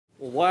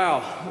Wow,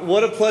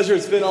 what a pleasure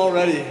it's been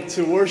already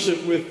to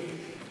worship with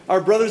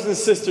our brothers and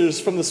sisters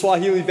from the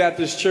Swahili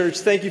Baptist Church.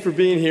 Thank you for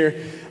being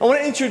here. I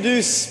want to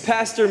introduce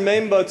Pastor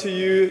Memba to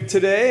you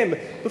today. And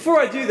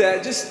before I do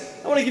that,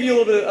 I want to give you a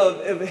little bit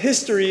of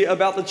history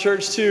about the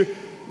church too.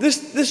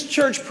 This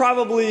church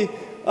probably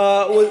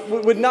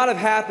would not have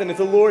happened if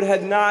the Lord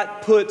had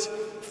not put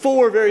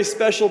four very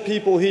special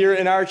people here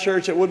in our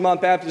church at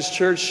Woodmont Baptist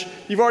Church.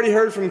 You've already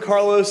heard from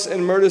Carlos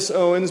and Murtis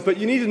Owens, but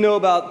you need to know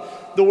about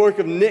the work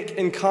of Nick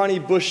and Connie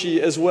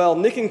Bushy as well.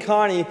 Nick and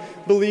Connie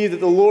believed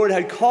that the Lord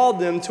had called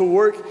them to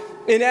work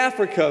in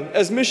Africa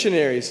as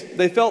missionaries.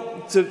 They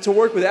felt to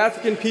work with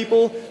African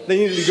people, they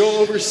needed to go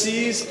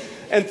overseas,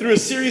 and through a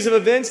series of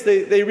events,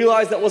 they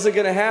realized that wasn't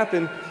going to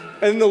happen,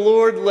 and the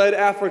Lord led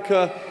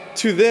Africa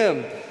to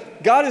them.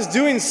 God is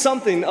doing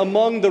something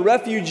among the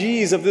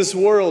refugees of this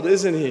world,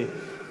 isn't He?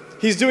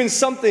 He's doing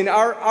something.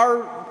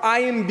 Our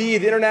IMB,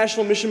 the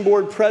International Mission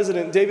Board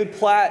president, David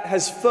Platt,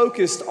 has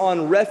focused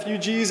on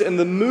refugees and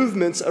the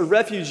movements of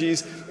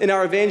refugees in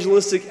our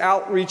evangelistic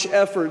outreach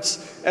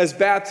efforts as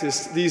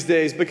Baptists these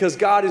days because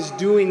God is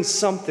doing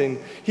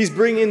something. He's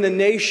bringing the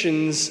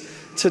nations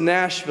to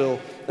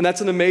Nashville, and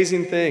that's an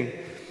amazing thing.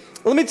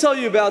 Let me tell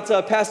you about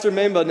Pastor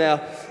Memba now.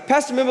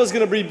 Pastor Memba is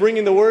going to be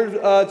bringing the word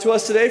to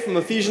us today from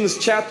Ephesians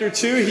chapter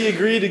 2. He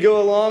agreed to go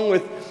along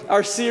with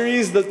our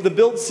series, the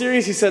Built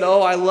series. He said,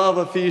 I love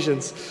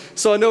Ephesians.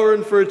 So I know we're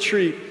in for a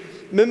treat.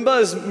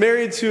 Memba is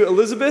married to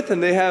Elizabeth,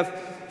 and they have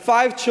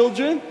 5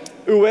 children.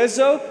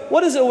 Uwezo.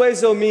 What does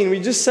Uwezo mean?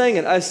 We just sang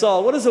it. I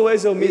saw. What does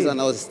Uwezo mean? It's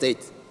another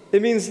state.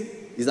 It means?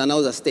 It's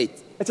another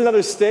state. It's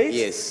another state?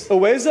 Yes.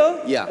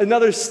 Uwezo? Yeah.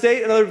 Another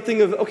state, another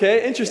thing of,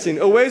 okay, interesting.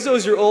 Uwezo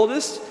is your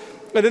oldest.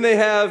 And then they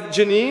have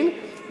Janine,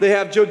 they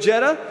have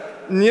Jojetta,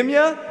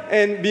 Nimya,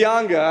 and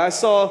Bianga. I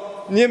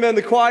saw Nimya in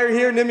the choir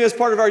here. Nimya is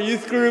part of our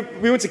youth group.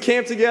 We went to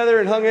camp together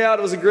and hung out.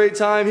 It was a great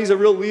time. He's a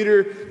real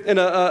leader and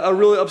a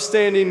really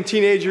upstanding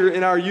teenager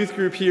in our youth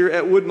group here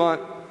at Woodmont.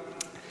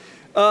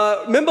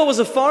 Memba was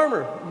a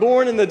farmer,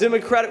 born in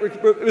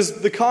it was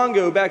the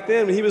Congo back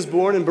then when he was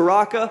born in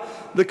Baraka,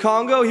 the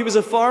Congo. He was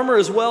a farmer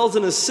as well as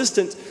an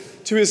assistant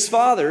to his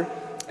father.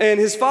 And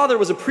his father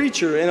was a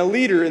preacher and a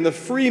leader in the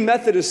Free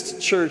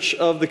Methodist Church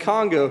of the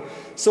Congo.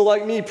 So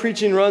like me,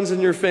 preaching runs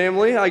in your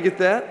family. I get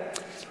that.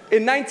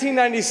 In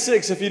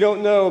 1996, if you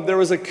don't know, there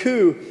was a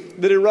coup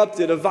that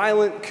erupted, a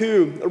violent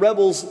coup,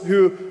 rebels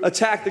who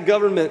attacked the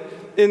government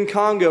in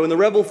Congo. And the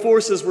rebel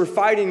forces were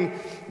fighting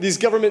these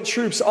government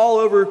troops all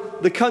over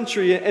the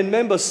country. And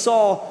Memba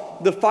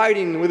saw the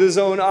fighting with his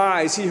own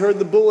eyes. He heard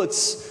the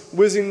bullets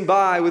whizzing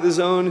by with his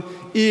own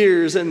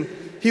ears. And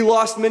he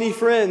lost many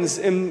friends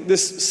in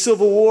this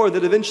civil war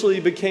that eventually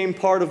became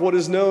part of what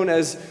is known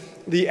as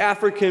the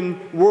African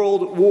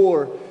World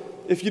War.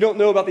 If you don't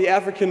know about the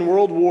African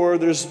World War,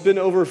 there's been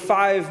over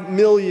 5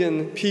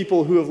 million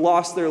people who have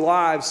lost their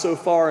lives so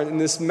far in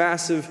this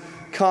massive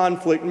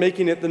conflict,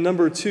 making it the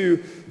number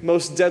 2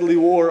 most deadly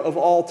war of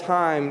all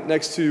time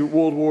next to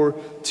World War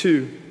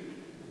II.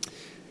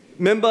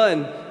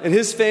 Memba and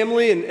his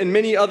family and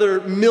many other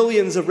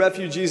millions of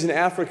refugees in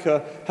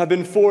Africa have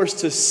been forced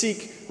to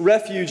seek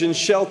refuge and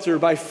shelter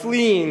by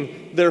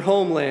fleeing their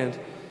homeland.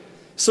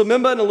 So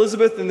Memba and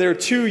Elizabeth and their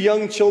 2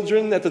 young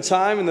children at the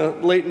time in the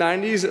late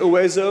 90s,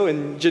 Uwezo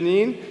and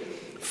Janine,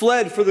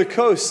 fled for the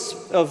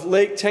coast of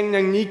Lake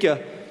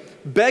Tanganyika,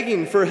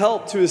 begging for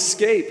help to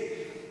escape.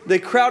 They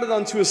crowded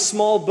onto a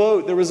small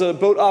boat. There was a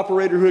boat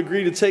operator who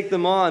agreed to take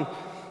them on.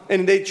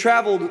 And they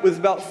traveled with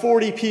about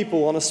 40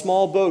 people on a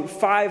small boat,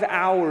 5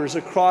 hours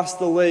across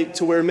the lake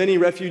to where many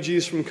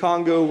refugees from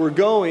Congo were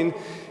going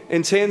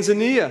in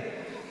Tanzania.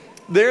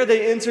 There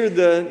they entered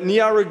the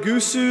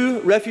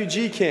Nyarugusu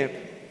refugee camp.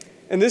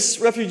 And this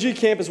refugee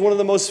camp is one of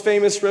the most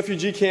famous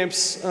refugee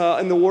camps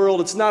in the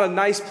world. It's not a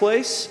nice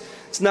place.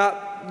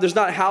 There's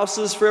not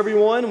houses for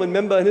everyone. When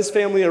Memba and his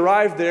family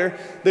arrived there,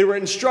 they were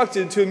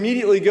instructed to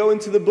immediately go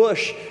into the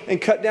bush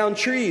and cut down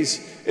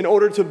trees in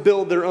order to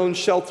build their own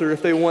shelter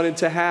if they wanted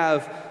to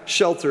have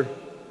shelter.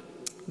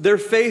 Their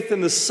faith in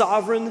the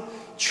sovereign,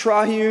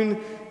 triune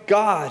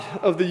God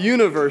of the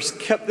universe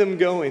kept them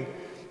going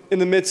in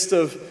the midst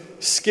of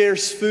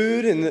scarce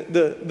food and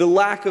the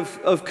lack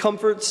of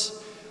comforts.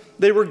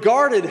 They were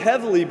guarded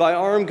heavily by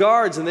armed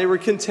guards, and they were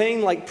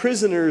contained like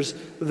prisoners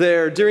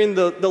there. During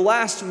the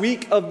last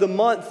week of the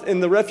month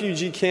in the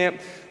refugee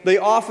camp, they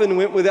often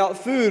went without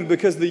food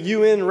because the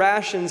UN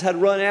rations had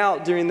run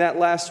out during that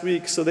last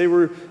week, so they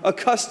were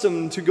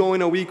accustomed to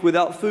going a week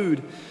without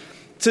food.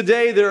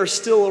 Today, there are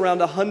still around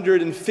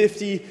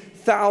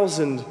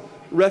 150,000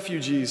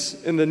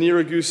 refugees in the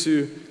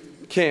Nyarugusu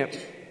camp.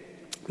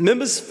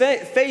 Memba's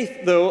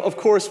faith, though, of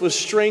course, was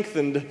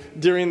strengthened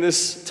during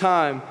this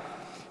time.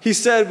 He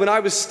said, when I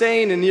was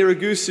staying in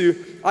Nyarugusu,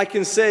 I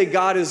can say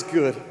God is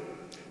good.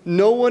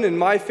 No one in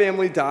my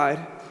family died,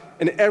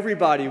 and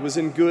everybody was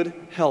in good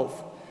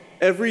health.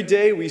 Every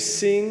day we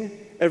sing,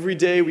 every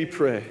day we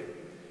pray.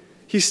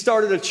 He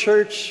started a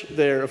church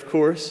there, of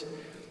course,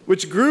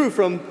 which grew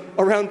from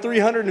around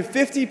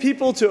 350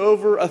 people to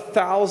over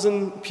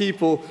 1,000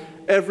 people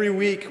every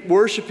week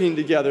worshiping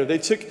together. They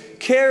took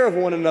care of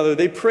one another.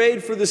 They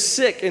prayed for the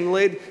sick and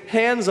laid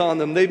hands on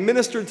them. They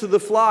ministered to the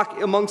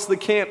flock amongst the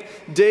camp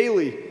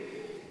daily.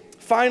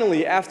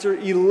 Finally, after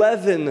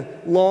 11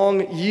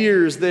 long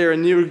years there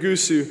in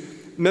Nyarugusu,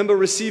 Memba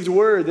received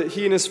word that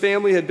he and his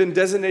family had been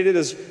designated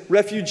as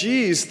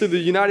refugees through the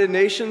United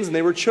Nations, and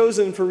they were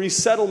chosen for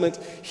resettlement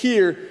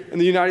here in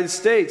the United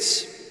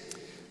States.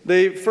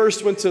 They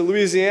first went to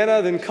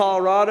Louisiana, then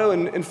Colorado,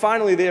 and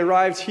finally they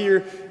arrived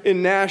here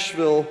in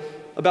Nashville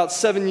about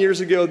 7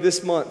 years ago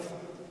this month.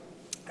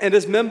 And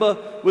as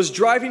Memba was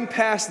driving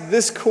past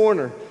this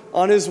corner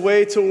on his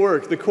way to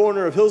work, the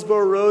corner of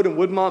Hillsborough Road and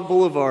Woodmont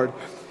Boulevard,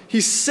 he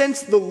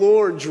sensed the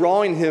Lord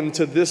drawing him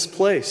to this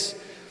place.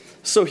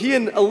 So he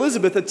and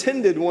Elizabeth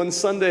attended one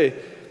Sunday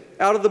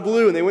out of the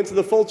blue, and they went to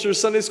the Fulcher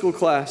Sunday School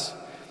class,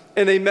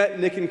 and they met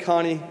Nick and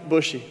Connie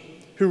Bushy,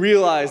 who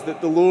realized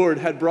that the Lord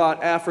had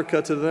brought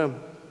Africa to them.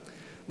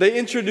 They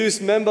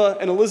introduced Memba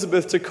and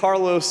Elizabeth to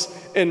Carlos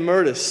and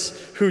Murtis,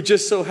 who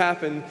just so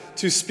happened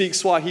to speak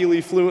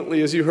Swahili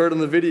fluently, as you heard on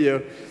the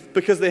video,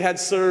 because they had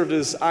served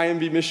as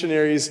IMB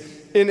missionaries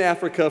in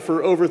Africa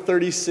for over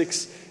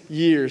 36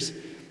 years.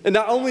 And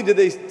not only did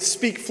they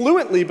speak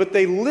fluently, but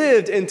they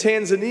lived in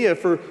Tanzania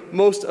for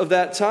most of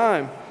that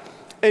time.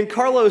 And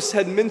Carlos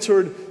had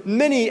mentored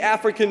many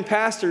African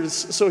pastors,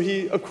 so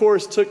he, of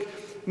course, took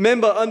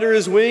Memba under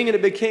his wing, and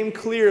it became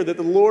clear that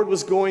the Lord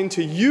was going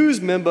to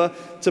use Memba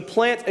to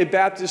plant a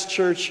Baptist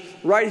church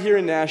right here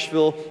in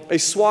Nashville, a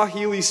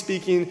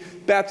Swahili-speaking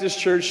Baptist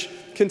church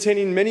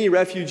containing many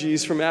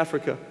refugees from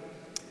Africa.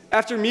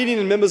 After meeting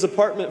in Memba's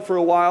apartment for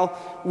a while,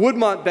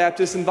 Woodmont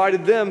Baptist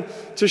invited them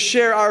to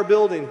share our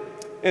building.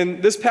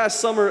 And this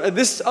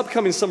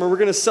upcoming summer, we're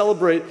going to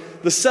celebrate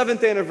the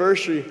 7th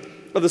anniversary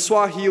of the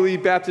Swahili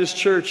Baptist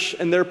Church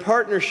and their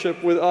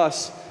partnership with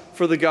us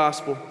for the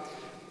gospel.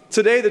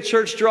 Today, the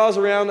church draws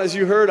around, as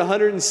you heard,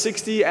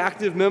 160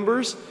 active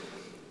members.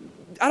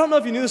 I don't know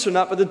if you knew this or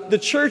not, but the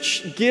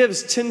church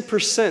gives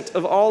 10%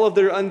 of all of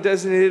their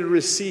undesignated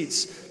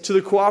receipts to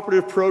the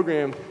cooperative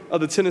program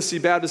of the Tennessee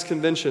Baptist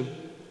Convention.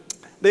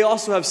 They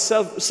also have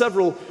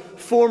several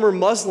former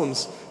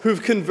Muslims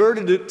who've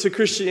converted to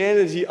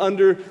Christianity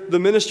under the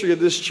ministry of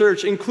this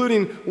church,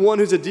 including one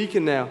who's a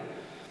deacon now.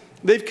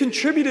 They've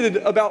contributed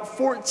about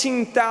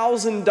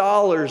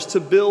 $14,000 to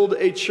build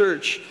a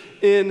church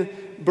in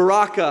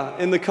Baraka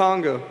in the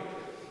Congo.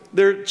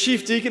 Their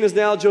chief deacon is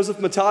now Joseph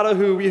Matata,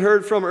 who we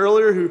heard from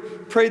earlier, who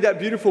prayed that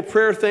beautiful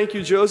prayer, "Thank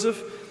you,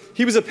 Joseph."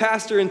 He was a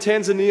pastor in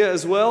Tanzania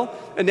as well,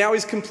 and now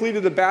he's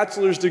completed a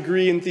bachelor's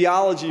degree in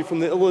theology from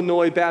the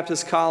Illinois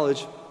Baptist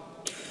College.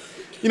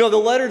 You know, the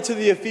letter to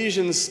the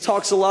Ephesians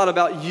talks a lot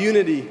about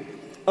unity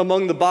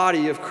among the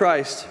body of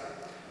Christ.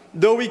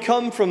 Though we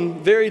come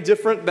from very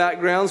different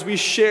backgrounds, we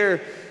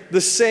share the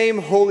same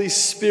Holy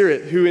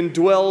Spirit who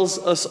indwells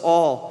us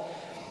all.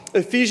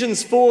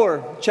 Ephesians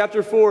 4,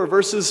 chapter 4,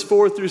 verses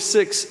 4 through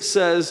 6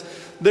 says,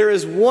 "There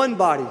is one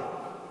body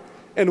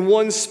and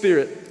one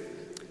Spirit,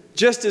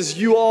 just as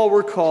you all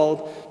were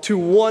called to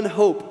one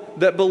hope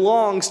that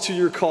belongs to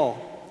your call.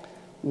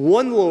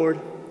 One Lord,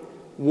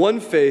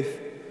 one faith,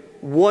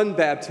 one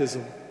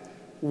baptism,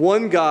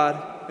 one God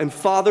and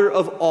Father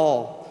of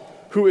all,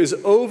 who is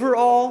over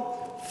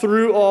all,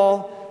 through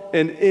all,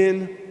 and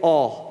in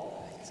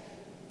all."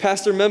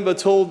 Pastor Memba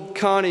told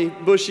Connie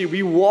Bushy,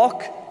 "We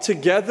walk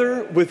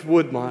together with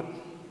Woodmont."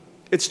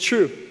 It's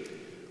true.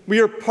 We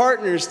are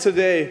partners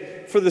today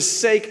for the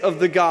sake of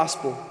the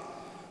gospel.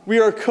 We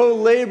are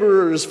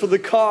co-laborers for the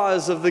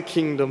cause of the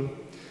kingdom.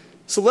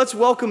 So let's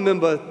welcome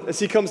Memba as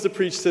he comes to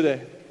preach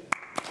today.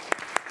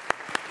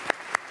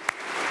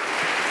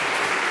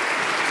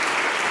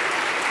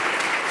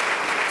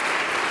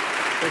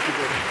 Thank you,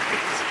 brother.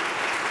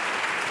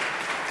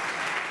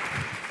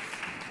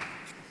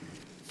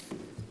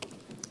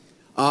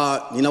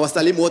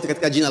 Ninawasalimu wote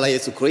katika jina la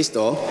Yesu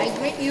Kristo. I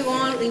greet you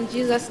all in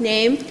Jesus'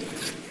 name.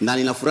 Na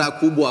nina furaha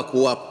kubwa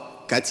kuwa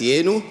kati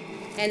yenu.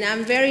 And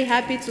I'm very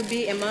happy to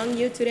be among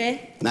you today.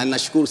 Na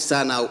ninashukuru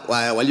sana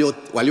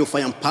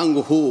waliofanya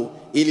mpango huu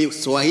ili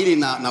Swahili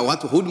na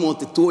watu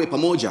Woodmont tuwe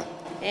pamoja.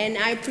 And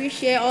I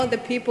appreciate all the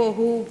people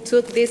who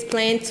took this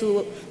plan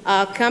to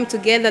come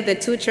together, the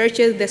two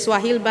churches, the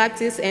Swahili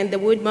Baptist and the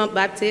Woodmont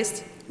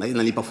Baptist. Na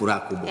inanipa furaha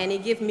kubwa. And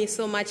it gives me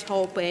so much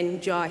hope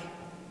and joy.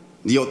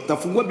 Ndio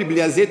tutafungua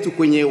Biblia zetu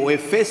kwenye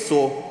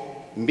Efeso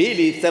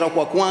 2 mstari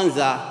wa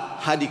kwanza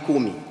hadi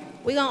 10.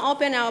 We're going to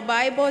open our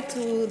Bible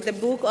to the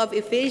book of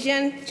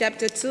Ephesians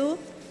chapter 2,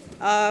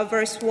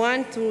 verse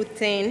 1 through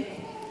 10.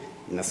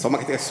 Nasoma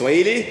katika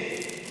Kiswahili.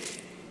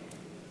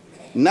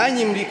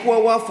 "Nanyi mlikuwa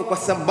wafu kwa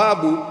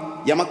sababu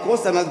ya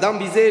makosa na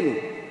dhambi zenu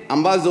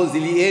ambazo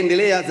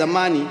ziliendelea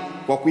zamani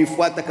kwa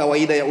kuifuata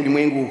kawaida ya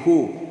ulimwengu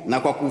huu na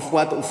kwa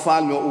kufuata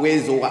ufalme wa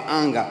uwezo wa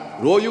anga,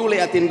 roho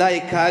yule atendaye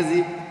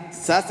kazi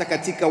sasa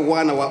katika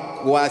wana wa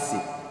kuasi,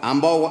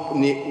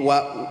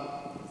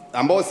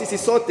 ambao sisi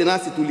sote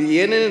nasi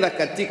tulienenda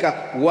katika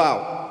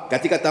wao,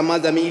 katika tamaa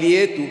za miili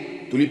yetu,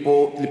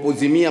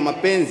 tulipozimia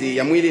mapenzi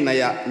ya mwili na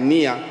ya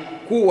nia,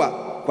 kuwa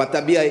kwa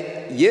tabia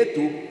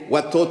yetu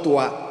watoto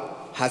wa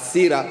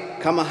hasira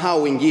kama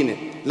hao wengine.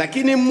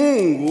 Lakini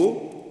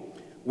Mungu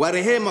wa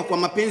rehema kwa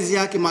mapenzi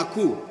yake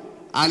makuu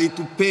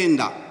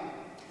alitupenda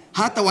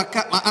hata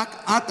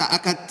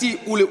wakati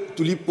ule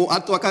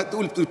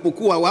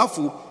tulipokuwa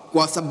wafu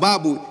kwa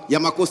sababu ya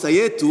makosa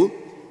yetu,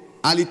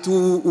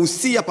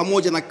 alituhusia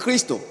pamoja na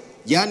Kristo.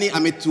 Yani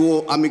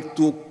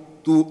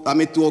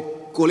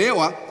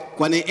ametuokolewa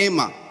kwa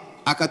neema,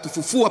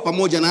 akatufufua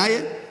pamoja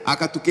naye,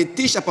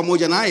 akatuketisha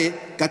pamoja naye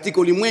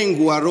katika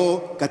ulimwengu wa roho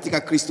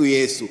katika Kristo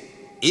Yesu,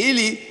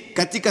 ili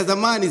katika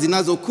zamani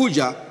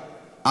zinazokuja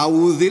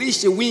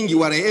audhirishe wingi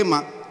wa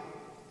rehema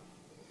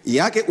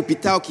yake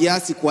upitao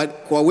kiasi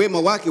kwa wema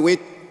wake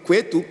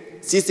kwetu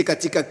sisi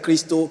katika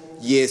Kristo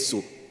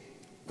Yesu.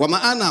 Kwa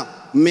maana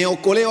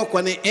mmeokolewa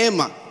kwa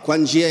neema kwa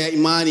njia ya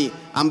imani,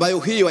 ambayo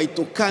hiyo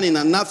haitokani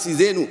na nafsi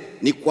zenu,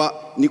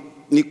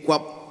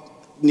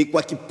 ni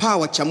kwa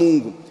kipawa cha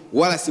Mungu,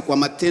 wala si kwa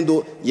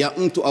matendo ya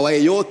mtu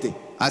awaye yote,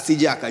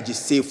 asije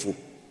akajisifu.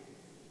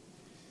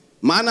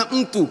 Maana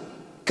mtu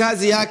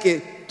kazi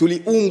yake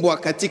tuliumbwa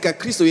katika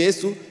Kristo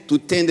Yesu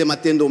tutende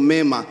matendo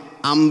mema,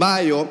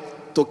 ambayo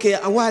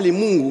tokea awali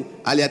Mungu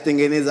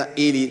aliyatengeneza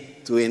ili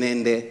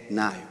tuenende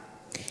nayo.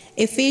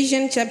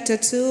 Ephesians chapter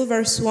 2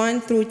 verse 1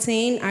 through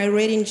 10, I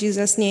read in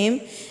Jesus'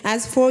 name.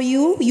 As for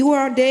you, you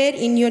are dead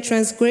in your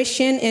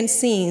transgression and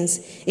sins,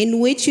 in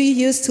which you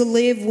used to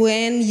live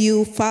when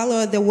you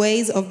followed the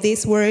ways of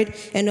this world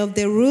and of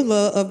the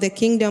ruler of the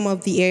kingdom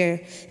of the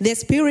air, the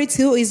spirit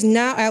who is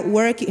now at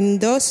work in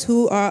those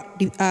who are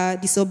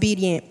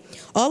disobedient.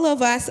 All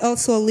of us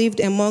also lived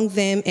among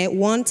them at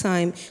one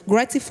time,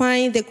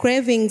 gratifying the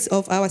cravings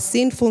of our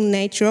sinful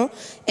nature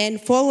and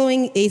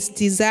following its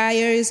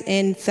desires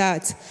and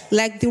thoughts.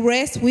 Like the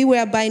rest, we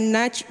were by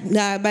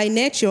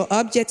nature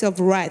objects of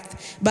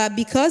wrath. But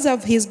because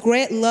of his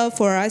great love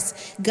for us,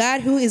 God,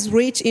 who is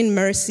rich in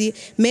mercy,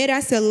 made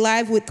us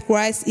alive with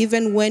Christ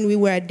even when we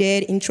were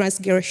dead in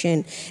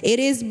transgression. It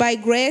is by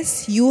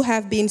grace you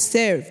have been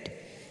saved.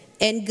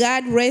 And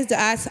God raised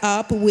us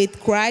up with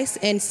Christ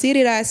and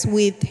seated us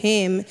with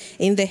him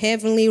in the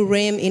heavenly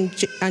realm in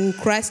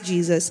Christ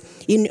Jesus,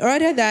 in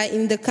order that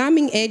in the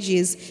coming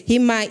ages he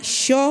might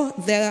show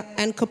the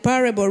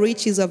incomparable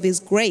riches of his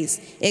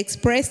grace,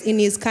 expressed in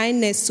his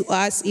kindness to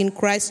us in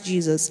Christ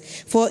Jesus.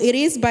 For it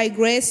is by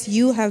grace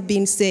you have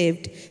been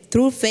saved,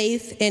 through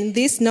faith, and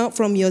this not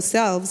from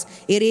yourselves.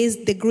 It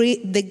is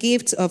the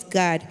gift of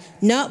God,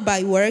 not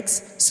by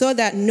works, so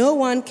that no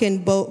one can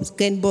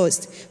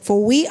boast.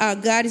 For we are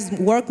God's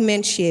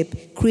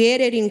workmanship,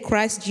 created in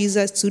Christ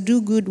Jesus to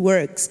do good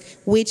works,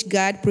 which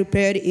God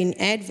prepared in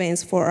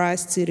advance for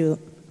us to do.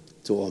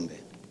 Tuombe.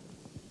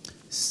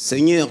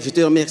 Seigneur, je te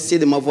remercie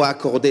de m'avoir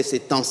accordé ces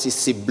temps si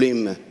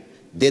sublimes,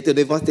 d'être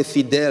devant tes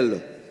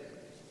fidèles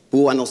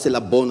pour annoncer la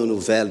bonne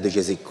nouvelle de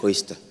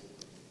Jésus-Christ.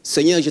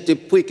 Seigneur, je te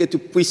prie que tu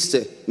puisses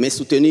me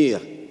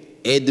soutenir.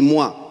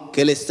 Aide-moi,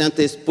 que le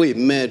Saint-Esprit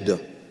m'aide.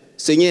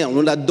 Seigneur,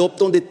 nous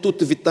adoptons de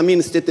toute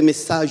vitamine cet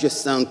message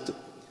saint.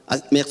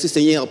 Merci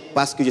Seigneur,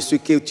 parce que je sais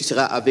que tu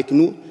seras avec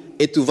nous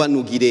et tu vas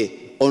nous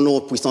guider. Au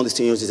nom puissant du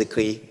Seigneur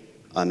Jésus-Christ.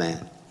 Amen.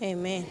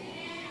 Amen.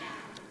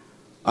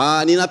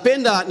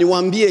 Ninapenda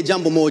niwaambie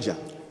jambo moja.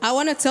 I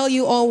want to tell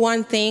you all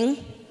one thing.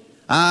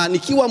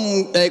 Nikiwa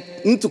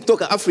mtu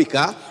kutoka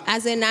Afrika,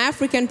 as an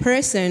African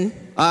person,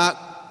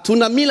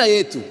 tuna mila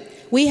yetu.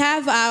 We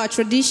have our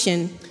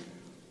tradition.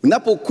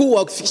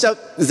 Unapokuwa ukifikisha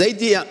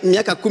zaidi ya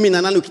miaka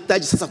 18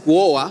 ukitaji sasa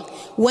kuoa,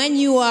 when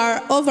you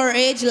are over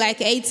age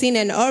like 18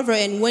 and over,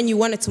 and when you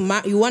want to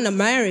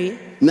marry,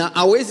 na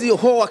hawezi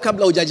hoa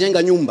kabla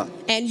hujajenga nyumba.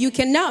 And you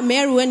cannot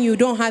marry when you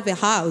don't have a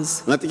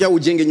house. Unatakiwa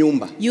ujenge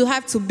nyumba. You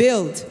have to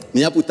build.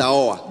 Ni hapo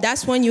utaoa.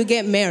 That's when you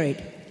get married.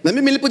 Na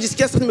mimi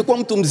nilipojisikia sasa nimekuwa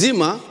mtu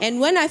mzima,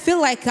 and when I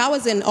feel like I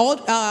was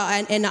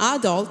an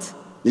adult,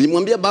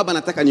 nilimwambia baba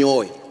nataka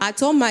nioe. I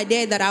told my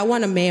dad that I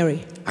want to marry.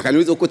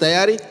 Akaniuliza uko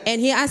tayari?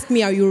 And he asked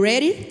me, are you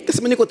ready?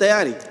 Nikasema niko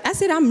tayari. I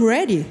said I'm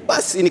ready.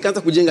 Basi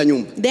nikaanza kujenga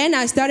nyumba. Then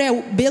I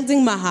started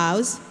building my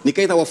house.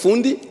 Nikaita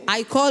wafundi.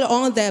 I called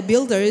all the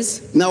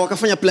builders. Na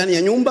wakafanya plani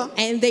ya nyumba.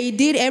 And they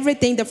did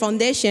everything, the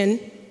foundation.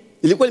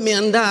 Nilikuwa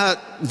nimeandaa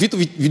vitu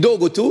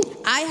vidogo tu.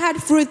 I had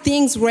few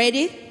things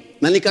ready.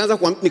 Na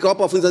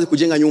nikawapa wafundi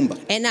kujenga nyumba.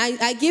 And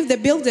I give the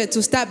builder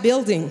to start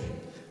building.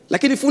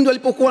 Lakini fundi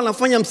walipokuwa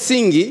wanafanya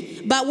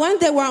msingi, but when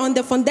they were on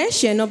the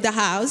foundation of the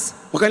house,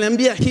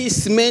 wakaniambia hii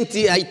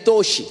cement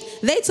haitoshi.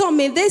 They told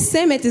me this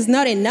cement is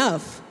not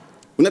enough.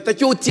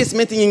 Unatakiwa utie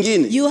cement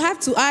nyingine. You have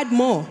to add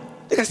more.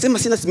 Nikasema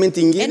sina cement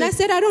nyingine. And I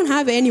said I don't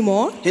have any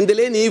more.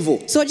 Endeleeni hivyo.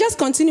 So just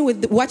continue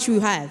with what you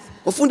have.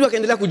 Wafundi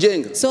wakaendelea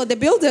kujenga. So the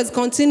builders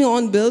continue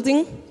on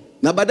building.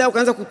 Na baadaye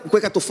wakaanza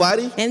kuweka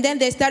tofali. And then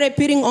they started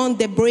putting on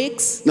the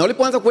bricks. Na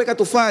walipoanza kuweka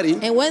tofali,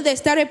 and when they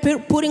started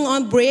putting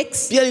on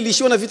bricks, pia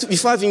nilishiwa na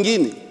vifaa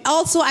vingine.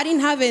 Also I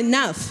didn't have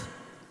enough.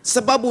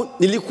 Sababu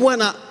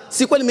nilikuwa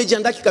sikuwa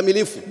nimejiandaa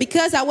kikamilifu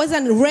because I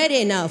wasn't ready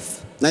enough.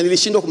 na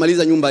nilishindwa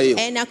kumaliza nyumba hiyo.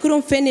 And I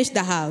couldn't finish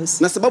the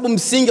house. Na sababu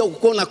msingi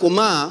haukuwa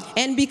unakomaa,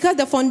 And because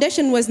the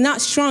foundation was not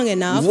strong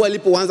enough, mvua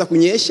ilipoanza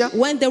kunyesha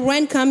when the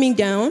rain coming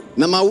down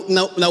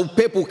na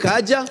upepo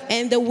kaja,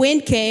 and the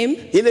wind came,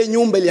 ile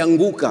nyumba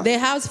ilianguka. the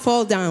house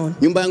fall down.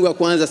 Nyumba yangu ya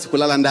kwanza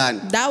sikulala ndani.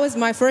 That was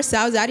my first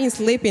house. I didn't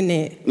sleep in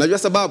it. Unajua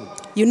sababu?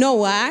 You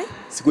know why?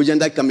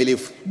 Sikujiandaa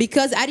kikamilifu.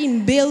 Because I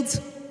didn't build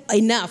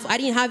enough. I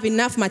didn't have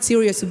enough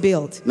materials to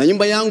build. Na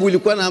nyumba yangu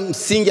ilikuwa na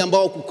msingi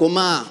ambao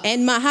kukomaa.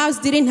 And my house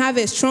didn't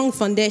have a strong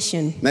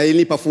foundation. Na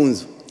ilinipa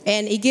funzo.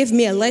 And it gave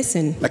me a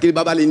lesson. Lakini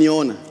baba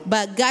aliniona.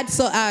 But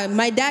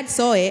my dad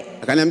saw it.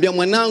 Akaniambia,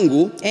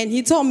 mwanangu, And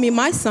he told me,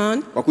 my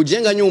son, kwa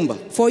kujenga nyumba,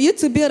 for you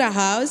to build a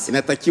house,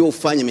 inatakiwa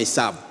ufanye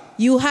mahesabu.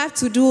 you have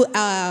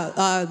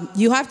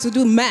to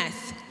do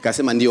math.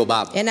 Akasema ndio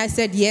baba. And I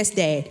said, yes,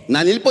 Dad.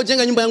 Na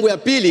nilipojenga nyumba yangu ya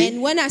pili,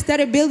 And when I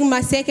started building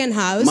my second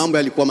house, mambo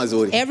yalikuwa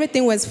mazuri.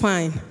 everything was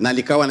fine. Na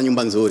nikawa na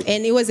nyumba nzuri.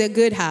 And it was a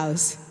good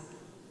house.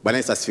 Bwana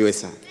Yesu asifiwe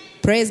sana.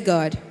 Praise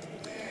God.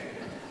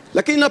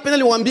 Lakini napenda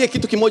niwaambie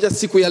kitu kimoja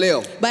siku ya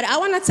leo. But I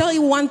want to tell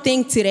you one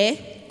thing today.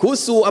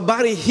 Kuhusu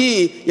habari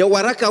hii ya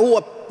waraka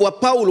huu wa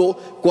Paulo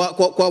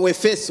kwa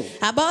Waefeso.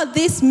 About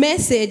this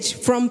message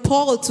from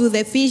Paul to the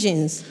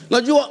Ephesians.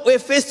 Najua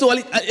Waefeso,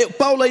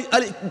 Paulo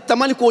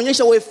alitamani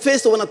kuonyesha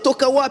Waefeso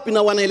wanatoka wapi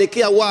na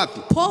wanaelekea wapi.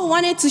 Paul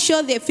wanted to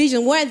show the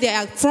Ephesians where they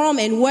are from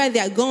and where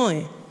they are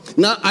going.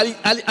 Na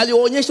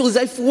alionyesha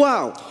udhaifu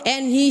wao.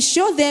 And he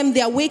showed them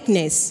their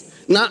weakness.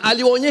 Na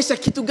alionyesha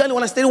kitu gani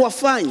wanastahili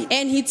wafanye.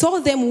 And he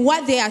told them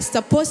what they are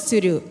supposed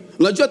to do.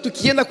 Unajua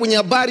tukienda kwenye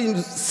habari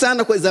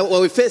sana kwa za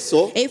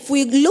Waefeso, if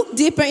we look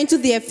deeper into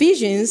the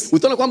Ephesians,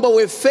 utaona kwamba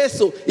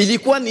Waefeso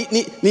ilikuwa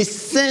ni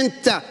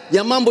center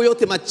ya mambo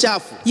yote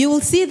machafu. You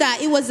will see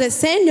that it was the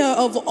center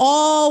of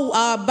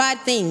all bad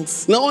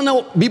things.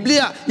 Naona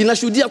Biblia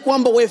inashuhudia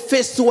kwamba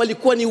Waefeso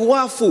walikuwa ni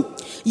wafu.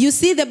 You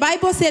see, the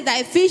Bible said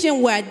that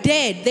Ephesians were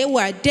dead. They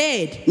were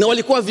dead. Na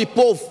walikuwa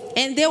vipofu.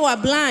 And they were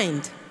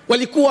blind.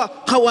 Walikuwa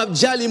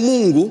hawajali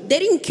Mungu. They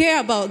didn't care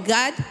about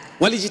God.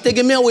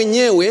 Walijitegemea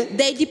wenyewe.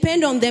 They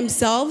depend on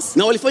themselves.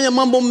 Na walifanya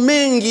mambo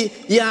mengi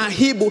ya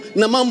aibu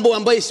na mambo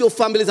ambayo sio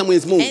mbele za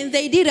Mwenyezi Mungu. And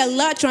they did a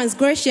lot of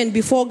transgression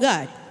before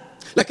God.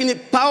 Lakini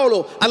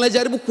Paulo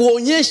anajaribu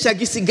kuonyesha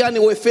jinsi gani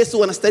Waefeso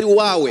wanastahili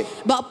wawe.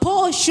 But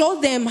Paul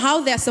showed them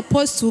how they are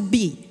supposed to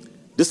be.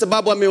 Ndio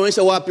sababu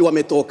ameonyesha wapi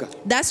wametoka.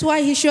 That's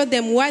why he showed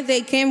them where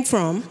they came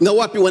from. Na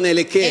wapi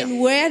wanaelekea.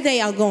 And where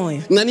they are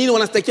going. Na nini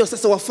wanatakiwa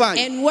sasa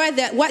wafanye. And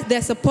what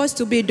they're supposed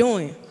to be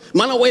doing.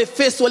 Maana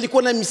Waefeso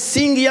walikuwa na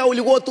misingi yao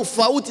ilikuwa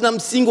tofauti na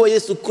msingi wa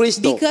Yesu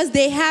Kristo. Because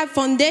they have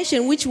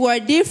foundation which were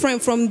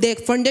different from the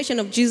foundation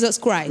of Jesus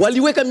Christ.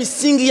 Waliweka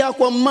misingi yao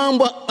kwa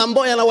mambo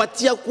ambayo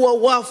yanawatia kuwa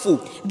wafu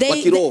wa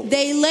kiroho.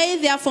 They lay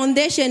their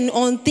foundation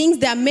on things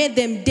that made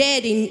them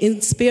dead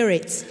in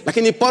spirit.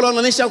 Lakini Paulo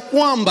anaonyesha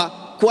kwamba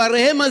kwa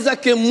rehema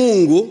zake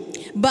Mungu,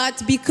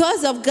 but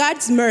because of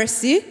God's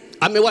mercy,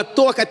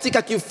 amewatoa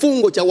katika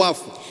kifungo cha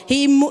wafu.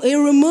 He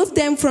removed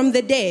them from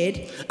the dead.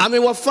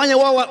 Amewafanya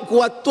wao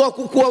kuwatoa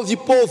kuwa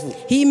vipofu.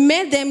 He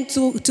made them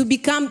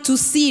to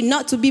see,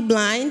 not to be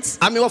blind.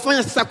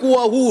 Amewafanya sasa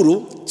kuwa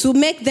huru. To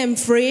make them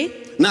free.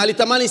 Na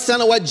alitamani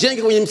sana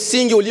wajenge kwenye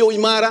msingi ulio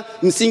imara,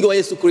 msingi wa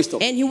Yesu Kristo.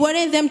 And he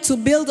wanted them to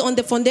build on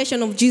the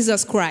foundation of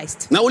Jesus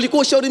Christ. Na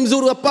ulikuwa ushauri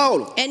mzuri wa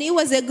Paulo. And it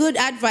was a good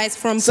advice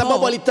from Paul.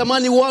 Sababu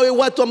alitamani wawe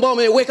watu ambao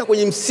wameweka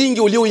kwenye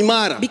msingi ulio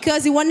imara.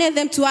 Because he wanted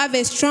them to have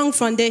a strong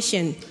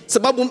foundation.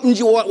 Sababu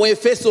mji wa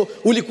Efeso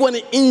ulikuwa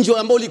ni mji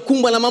ambao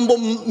ulikumbwa na mambo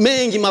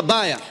mengi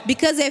mabaya.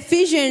 Because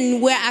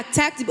Ephesians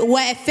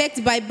were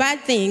affected by bad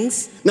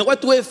things. Na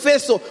watu wa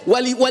Efeso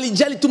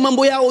walijali tu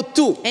mambo yao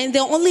tu. And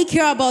they only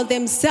care about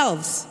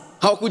themselves.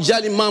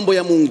 Hawakujali mambo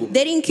ya Mungu.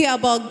 They didn't care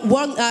about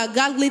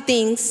godly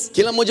things.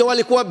 Kila mmoja wao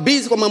alikuwa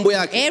busy kwa mambo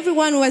yake.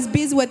 Everyone was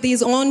busy with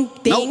his own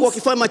things. Na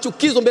wakifanya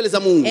machukizo mbele za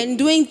Mungu. And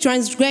doing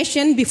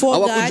transgression before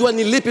God. Hawakujua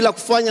ni lipi la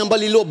kufanya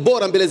ambalo lililo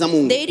bora mbele za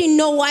Mungu. They didn't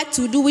know what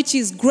to do which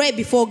is great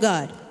before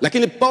God.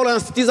 Lakini Paulo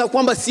anasisitiza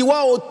kwamba si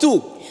wao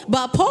tu.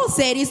 But Paul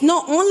said it's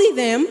not only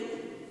them.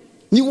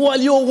 Ni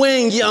walio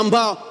wengi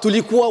ambao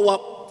tulikuwa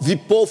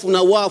vipofu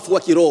na wafu wa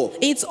kiroho.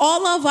 It's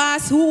all of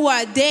us who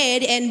are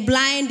dead and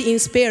blind in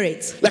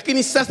spirit.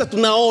 Lakini sasa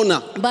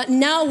tunaona. But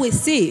now we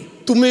see.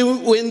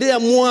 Tumeuendea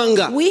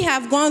mwanga. We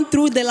have gone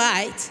through the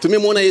light.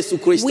 Tumemwona Yesu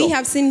Kristo. We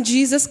have seen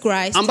Jesus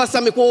Christ. Ambaye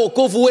amekuwa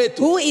wokovu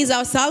wetu. Who is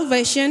our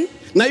salvation.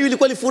 Na hiyo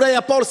ilikuwa ni furaha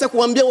ya Paulo sasa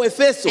kuambia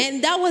Waefeso.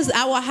 And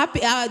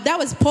that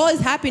was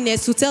Paul's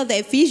happiness to tell the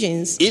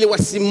Ephesians. Ili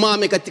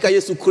wasimame katika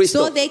Yesu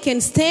Kristo. So they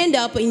can stand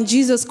up in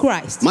Jesus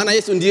Christ. Maana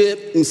Yesu ndiye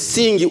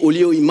msingi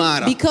ulio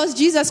imara. Because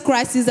Jesus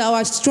Christ is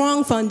our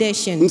strong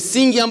foundation.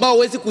 Msingi ambao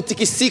hauwezi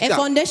kutikisika. A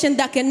foundation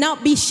that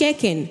cannot be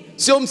shaken.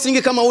 Sio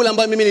msingi kama ule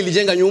ambao mimi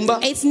nilijenga nyumba.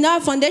 It's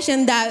not a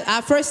foundation that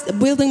I first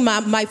building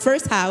my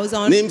first house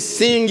on. Ni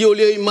msingi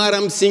ulio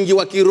imara, msingi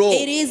wa kiroho.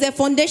 It is a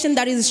foundation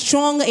that is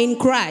strong in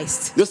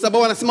Christ. Ndio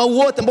sababu anasema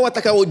wote ambao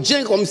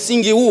watakaojenga kwa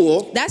msingi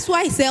huo. That's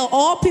why he said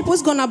all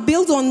people's gonna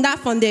build on that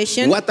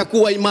foundation.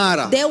 Watakuwa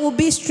imara. They will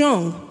be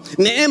strong.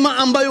 Neema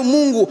ambayo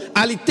Mungu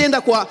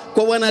alitenda kwa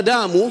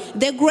wanadamu,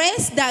 the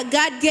grace that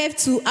God gave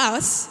to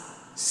us,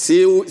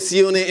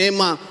 sio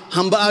neema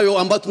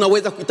ambayo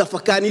tunaweza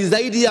kutafakari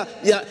zaidi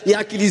ya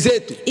akili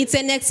zetu. It's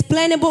an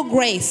explainable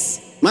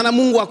grace. Maana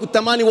Mungu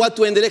hakutamani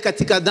watu waendelee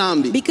katika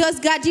dhambi. Because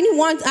God didn't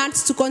want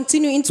us to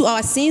continue into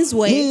our sins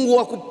way. Mungu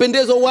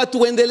hakupendezwa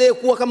watu waendelee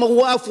kuwa kama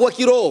wafu wa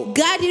kiroho.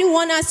 God didn't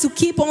want us to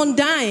keep on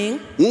dying.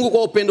 Mungu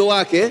kwa upendo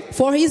wake,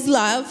 for his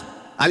love,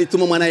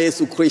 alituma mwana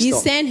Yesu Kristo.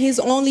 He sent his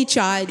only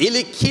child.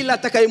 Ili kila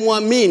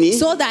atakayemwamini,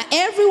 so that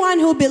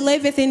everyone who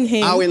believeth in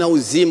him awe na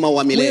uzima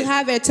wa milele. will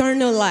have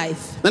eternal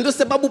life. Na ndio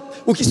sababu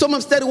ukisoma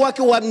mstari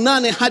wake wa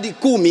 8 hadi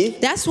 10,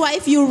 that's why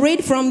if you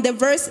read from the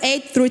verse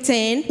 8 through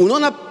 10,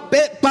 unaona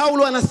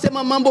Paulo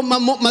anasema mambo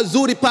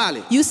mazuri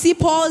pale. You see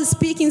Paul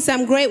speaking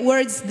some great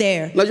words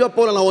there. Unajua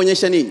Paulo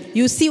anaonyesha nini?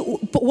 You see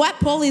what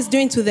Paul is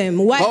doing to them.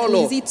 What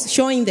Paulo is it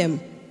showing them?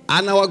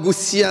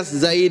 Anawagusia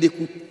zaidi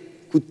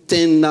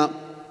kutenda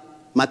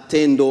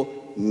matendo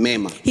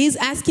mema. He's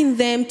asking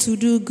them to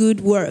do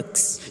good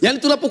works. Yaani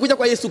tunapokuja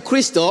kwa Yesu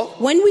Kristo,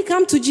 when we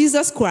come to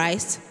Jesus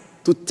Christ,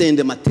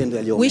 tutende matendo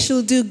yaliyo mema. We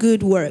should do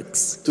good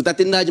works.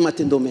 Tutatendaje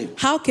matendo mema?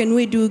 How can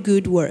we do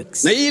good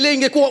works? Na ile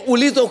ingekuwa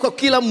ulizo kwa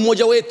kila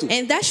mmoja wetu.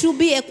 And that should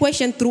be a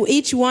question through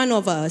each one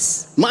of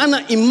us.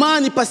 Maana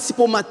imani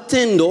pasipo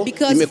matendo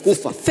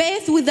imekufa.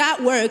 Faith without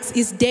works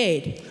is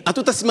dead.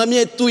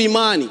 Hatutasimamia tu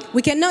imani.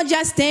 We cannot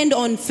just stand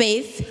on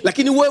faith.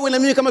 Lakini wewe na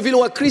mimi kama vile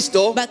wa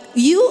Kristo, but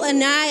you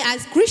and I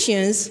as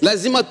Christians,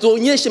 lazima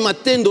tuonyeshe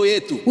matendo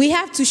yetu. We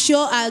have to show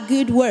our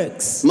good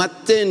works.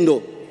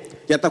 Matendo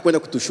yatakwenda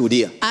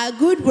kutushuhudia. Our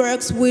good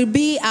works will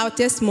be our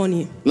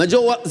testimony.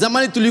 Najua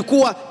zamani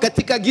tulikuwa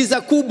katika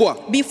giza kubwa.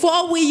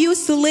 Before we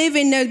used to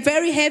live in a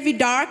very heavy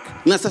dark.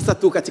 Na sasa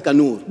tu katika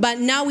nuru. But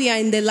now we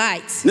are in the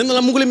light. Neno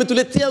la Mungu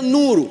limetuletea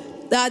nuru.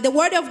 The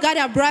word of God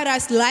has brought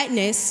us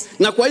lightness.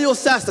 Na kwa hiyo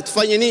sasa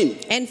tufanye nini?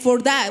 And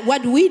for that,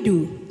 what do we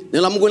do?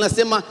 Neno la Mungu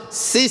linasema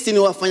sisi ni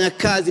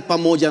wafanyakazi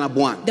pamoja na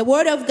Bwana. The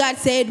word of God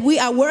said we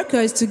are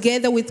workers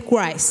together with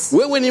Christ.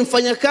 Wewe ni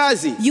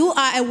mfanyakazi. You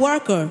are a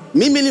worker.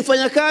 Mimi ni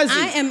mfanyakazi.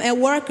 I am a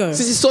worker.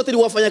 Sisi sote ni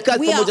wafanyakazi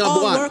pamoja na Bwana.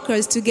 We are all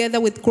workers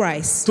together with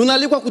Christ.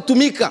 Tunaalikwa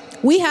kutumika.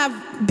 We have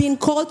been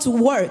called to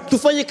work.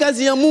 Tufanye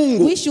kazi ya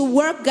Mungu. We should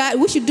work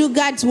God. We should do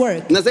God's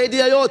work. Na zaidi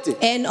ya yote,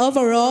 and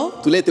overall,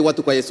 tulete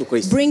watu kwa Yesu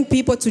Kristo. Bring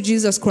people to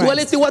Jesus Christ.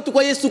 Tuwalete watu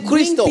kwa Yesu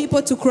Kristo. Bring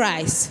people to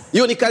Christ.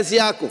 Hiyo ni kazi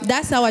yako.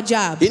 That's our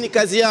job. Hii ni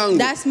kazi yangu.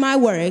 That's my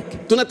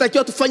work.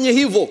 Tunatakiwa tufanye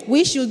hivyo.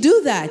 We should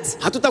do that.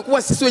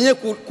 Hatutakuwa sisi wenyewe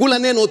kula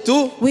neno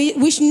tu.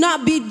 We should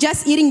not be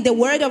just eating the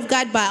word of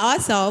God by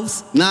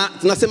ourselves. Na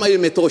tunasema hiyo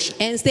imetosha.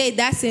 And say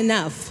that's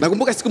enough.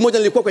 Nakumbuka siku moja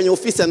nilikuwa kwenye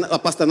ofisi ya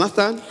Pastor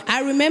Nathan.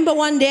 I remember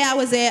one day I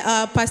was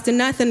at Pastor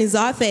Nathan's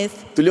office.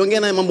 Tuliongea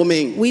naye mambo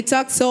mengi. We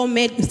talked so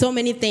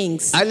many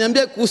things.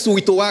 Aliniambia kuhusu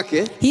wito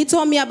wake. He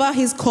told me about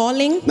his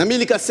calling. Na mimi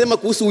nikasema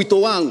kuhusu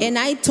wito wangu. And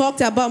I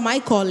talked about my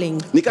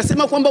calling.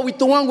 Nikasema kwamba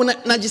wito wangu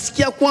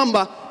najisikia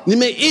kwamba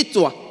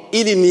nimeitwa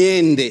ili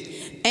niende.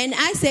 And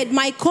I said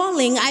my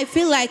calling, I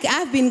feel like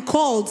I've been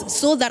called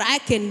so that I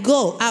can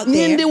go out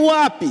there. Niende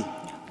wapi?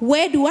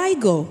 Where do I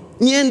go?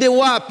 Niende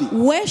wapi?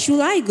 Where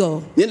should I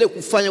go? Niende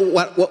kufanya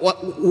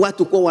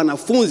watu kuwa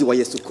wanafunzi wa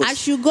Yesu Kristo. I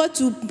should go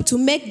to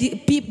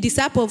make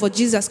disciples of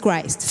Jesus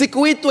Christ.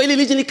 Sikuitwa ili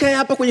nije nikae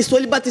hapa kwenye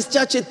Swahili Baptist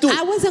Church tu.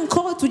 I wasn't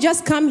called to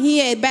just come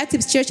here at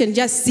Baptist Church and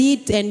just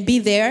sit and be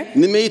there.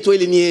 Nimeitwa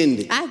ili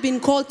niende. I've been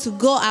called to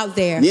go out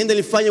there. Niende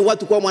nifanye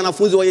watu kuwa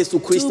wanafunzi wa Yesu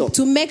Kristo.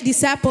 To make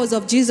disciples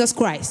of Jesus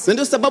Christ.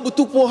 Ndio sababu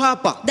tupo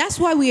hapa. That's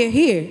why we are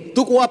here.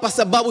 Tuko hapa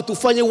sababu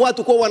tufanye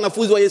watu kuwa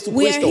wanafunzi wa Yesu Kristo.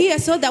 We are here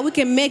so that we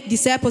can make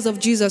disciples of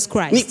Jesus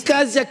Christ. Ni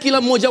kazi ya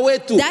kila mmoja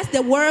wetu. That's the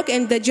work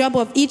and the job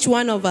of each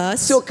one of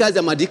us. Sio kazi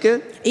ya madike.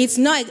 It's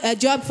not a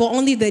job for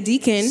only the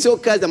deacon. Sio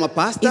kazi ya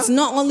mapasta. It's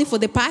not only for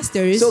the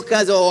pastors. Sio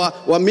kazi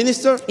wa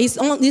minister.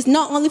 It's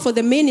not only for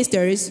the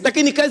ministers.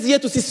 Lakini kazi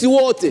yetu sisi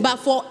wote. But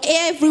for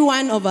every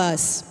one of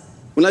us.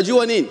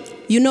 Unajua nini?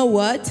 You know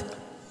what?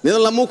 Neno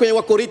la Mungu kwenye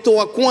Wakorintho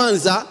wa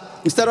kwanza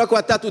mstari wake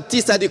wa 3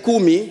 9 hadi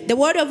 10. The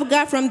word of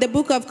God from the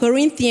book of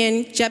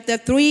Corinthians chapter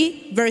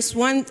 3 verse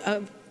 1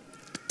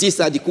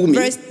 9 hadi 10.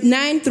 Verse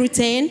 9 through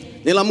 10.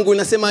 Neno la Mungu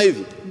linasema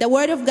hivi. The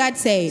word of God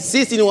says,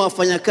 sisi ni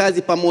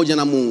wafanyakazi pamoja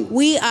na Mungu.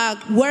 We are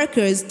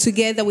workers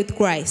together with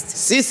Christ.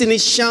 Sisi ni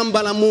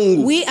shamba la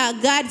Mungu. We are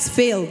God's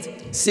field.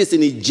 Sisi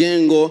ni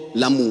jengo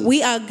la Mungu.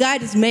 We are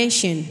God's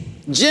mansion.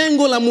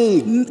 Jengo la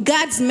Mungu.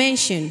 God's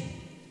mansion.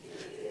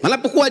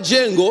 Panapokuwa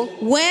jengo,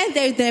 where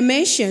there is a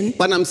mansion,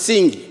 pana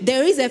msingi.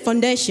 There is a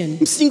foundation.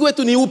 Msingi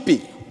wetu ni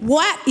upi?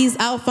 What is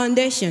our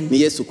foundation?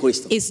 Ni Yesu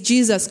Kristo. It's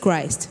Jesus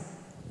Christ.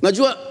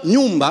 Najua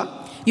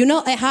nyumba, you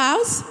know, a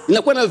house,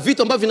 inakuwa na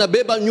vitu ambavyo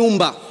vinabeba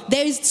nyumba.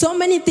 There is so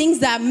many things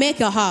that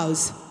make a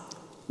house.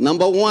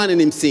 Number 1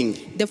 ni msingi.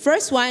 The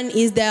first one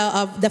is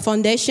the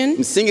foundation.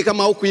 Msingi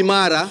kama hauko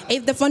imara,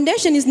 if the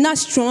foundation is not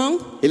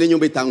strong, ile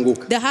nyumba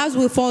itaanguka. The house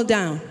will fall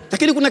down.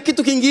 Lakini kuna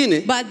kitu kingine.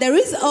 But there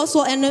is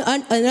also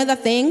another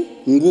thing.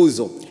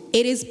 Nguzo.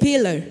 It is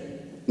pillar.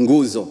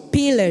 Nguzo.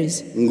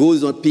 Pillars.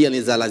 Nguzo pia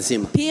ni za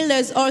lazima.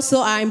 Pillars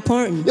also are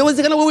important.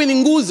 Yawezekana wewe ni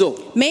nguzo.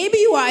 Maybe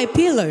you are a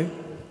pillar.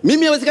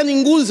 Mimi yawezekana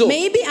ni nguzo.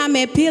 Maybe I'm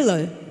a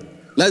pillar.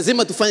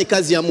 Lazima tufanye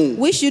kazi ya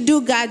Mungu. We should do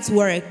God's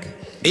work.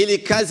 Ili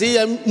kazi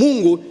ya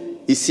Mungu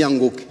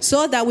isianguke.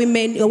 So that we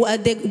may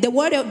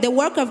the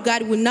work of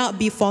God will not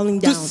be falling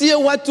down. Tusiwe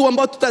watu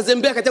ambao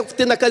tutazembea katika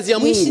kutenda kazi ya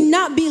We should Mungu.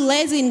 not be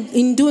lazy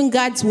in doing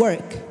God's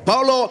work.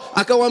 Paulo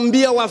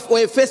akawaambia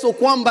Waefeso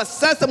kwamba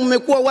sasa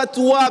mmekuwa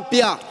watu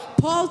wapya.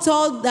 Paul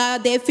told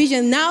the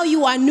Ephesians, now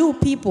you are new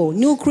people,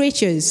 new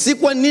creatures. Si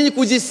kwa nini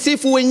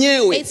kujisifu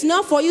wenyewe. It's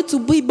not for you to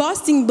be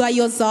boasting by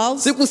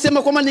yourselves. Si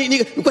kusema kwamba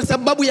ni kwa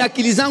sababu ya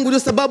akili zangu ndio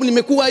sababu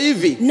nimekuwa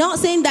hivi. Not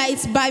saying that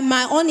it's by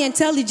my own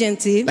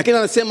intelligence. Lakini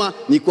anasema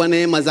ni kwa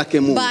neema zake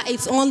Mungu. But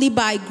it's only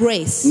by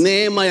grace.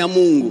 Neema ya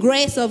Mungu.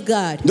 Grace of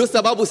God. Ndio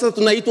sababu sasa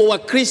tunaitwa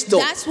Wakristo.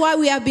 That's why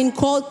we have been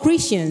called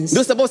Christians.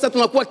 Ndio sababu sasa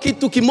tunakuwa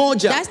kitu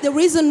kimoja. That's the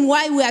reason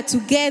why we are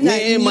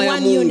together in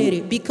one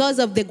unity,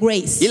 because of the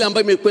grace. Ile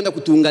ambayo imekwenda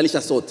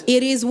kutuunganisha sote.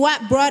 It is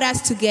what brought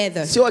us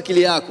together. Sio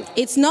akili yako.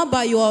 It's not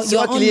by your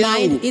own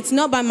mind. It's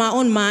not by my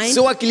own mind.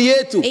 Sio akili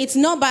yetu. It's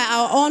not by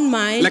our own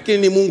mind. Lakini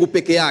ni Mungu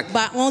peke yake.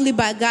 But only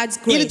by God's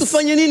grace. Ili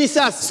tufanye nini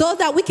sasa? So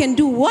that we can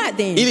do what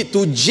then? Ili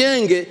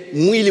tujenge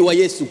mwili wa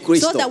Yesu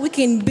Kristo. So that we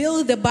can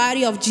build the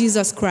body of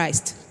Jesus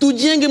Christ.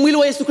 Tujenge mwili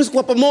wa Yesu Kristo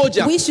kwa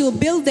pamoja. We should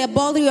build the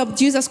body of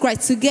Jesus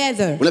Christ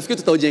together. Unafikiri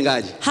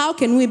tutaujengaje? How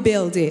can we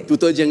build it?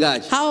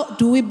 Tutaujengaje? How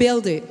do we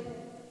build it?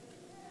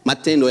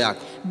 Matendo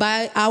yako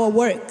By our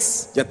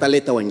works.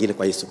 yataleta wengine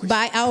kwa Yesu Kristo.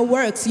 By our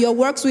works. Your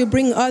works will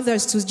bring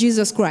others to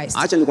Jesus Christ.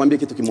 Acha nikwambie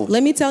kitu kimoja.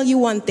 Let me tell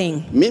you one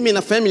thing. Mimi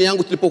na family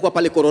yangu tulipokuwa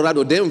pale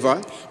Colorado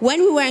Denver,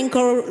 When we were in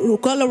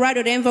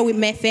Colorado Denver with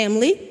my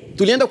family,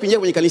 tulienda kuingia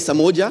kwenye kanisa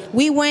moja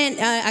we went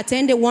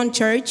attended one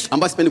church.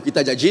 ambayo sipendi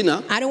kuitaja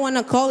jina. I don't want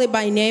to call it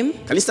by name.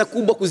 Kanisa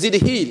kubwa kuzidi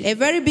hili. A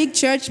very big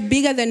church,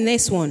 bigger than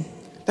this one.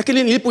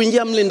 Lakini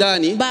nilipoingia mle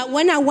ndani, But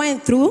when I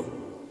went through,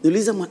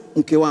 niliuliza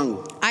mke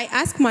wangu, I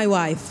asked my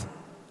wife,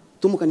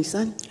 tumo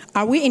kanisani?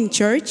 are we in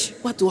church?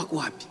 Watu wako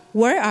wapi?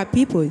 Where are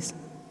people?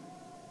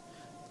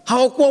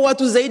 Hawakuwa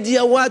watu zaidi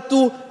ya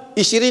watu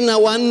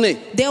 24.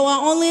 There were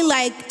only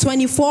like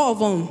 24 of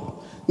them.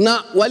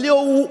 Na walio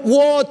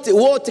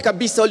wote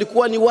kabisa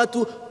walikuwa ni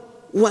watu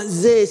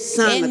wazee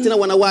sana, tena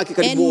wanawake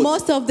karibu And wote.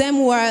 most of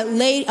them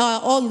were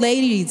old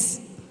ladies.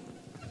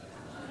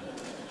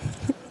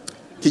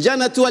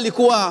 Kijana tu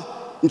alikuwa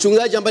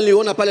mchungaji ambaye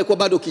niliona pale kwa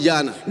bado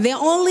kijana. The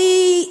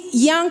only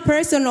young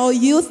person or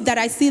youth that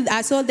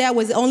I saw there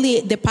was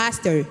only the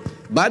pastor.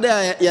 Baada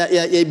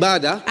ya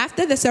ibada,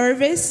 After the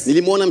service,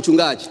 nilimwona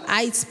mchungaji.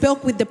 I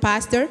spoke with the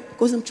pastor.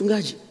 Kwanza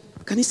mchungaji,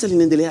 kanisa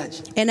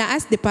linaendeleaje? And I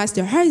asked the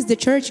pastor, how is the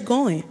church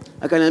going?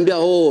 Akaniambia,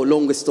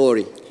 long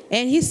story.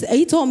 And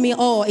he told me,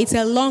 it's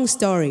a long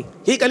story.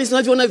 Hii kanisa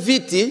unavyoona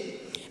viti,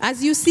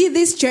 As you see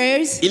these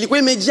chairs, ilikuwa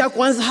imejaa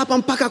kwanza hapa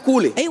mpaka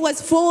kule. it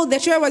was full. The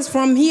chair was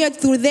from here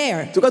through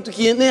there. Tulikuwa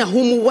tukienea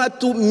humu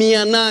watu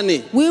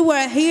 800. We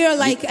were here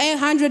like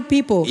 800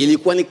 people.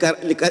 Ilikuwa ni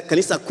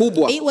kanisa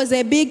kubwa. It was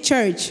a big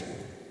church.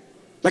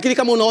 Lakini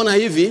kama unaona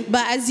hivi,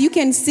 But as you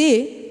can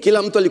see,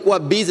 kila mtu alikuwa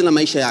busy na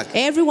maisha yake.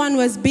 everyone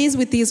was busy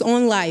with his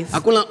own life.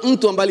 Hakuna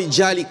mtu ambaye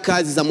alijali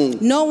kazi za Mungu.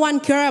 No one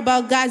cared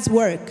about God's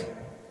work.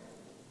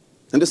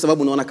 Na ndio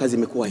sababu unaona kazi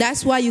imekuwa hivi.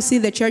 That's why you see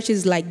the church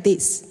is like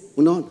this.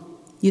 Unaona?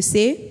 You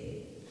see?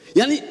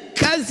 Yaani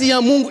kazi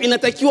ya Mungu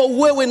inatakiwa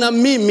wewe na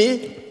mimi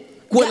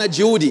kuwa na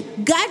juhudi.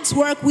 God's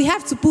work, we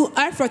have to put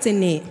effort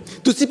in it.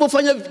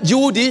 Tusipofanya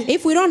juhudi,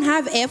 If we don't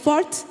have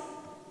effort,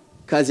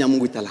 kazi ya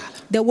Mungu italala.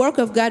 the work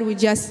of God will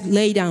just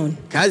lay down.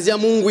 Kazi ya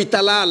Mungu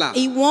italala.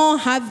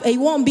 It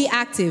won't be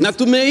active. Na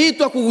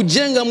tumeitwa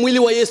kujenga mwili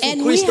wa Yesu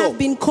And we Kristo. have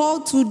been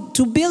called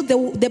to build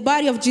the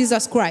body of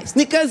Jesus Christ.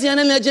 Ni kazi ya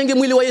nani ajenge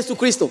mwili wa Yesu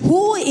Kristo?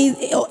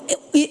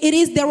 It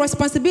is the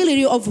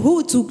responsibility of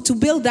who to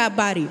build that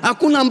body.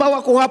 Hakuna ambao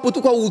wako hapo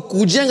tu kwa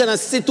kujenga na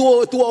sisi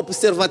tu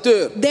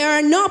observateur. There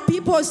are no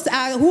people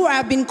who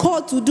have been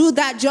called to do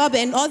that job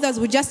and others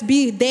will just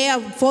be there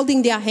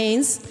folding their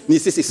hands. Ni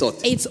sisi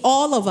sote. It's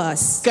all of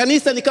us.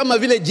 Kanisa ni kama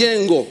vile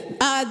jengo.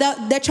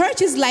 The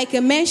church is like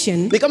a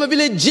mansion. Ni kama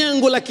vile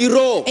jengo la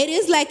kiroho. It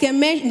is like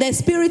the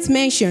spirit's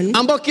mansion.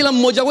 Ambao kila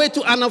mmoja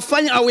wetu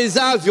anafanya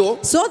awezavyo.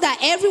 So that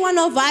every one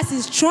of us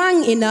is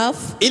strong enough.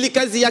 Ili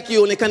kazi yake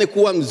ionekane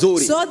kuwa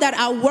mzuri. So that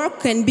our work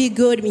can be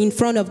good in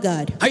front of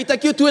God.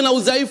 Haitakiwi tuwe na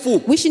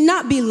udhaifu. We should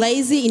not be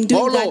lazy in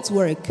doing God's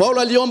work.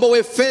 Paulo aliomba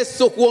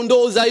Waefeso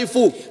kuondoa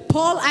udhaifu.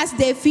 Paul asked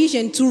the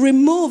Ephesians to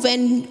remove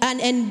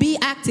and be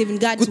active in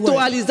God's Kutoa work.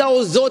 hali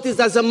zao zote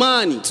za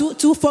zamani.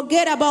 To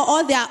forget about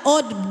all their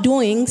old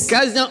doings.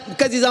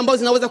 Kazi ambazo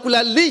zinaweza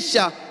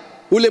kulalisha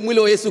ule mwili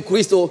wa Yesu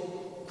Kristo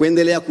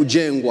kuendelea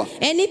kujengwa.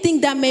 Anything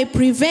that may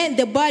prevent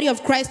the body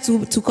of Christ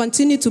to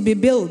continue to be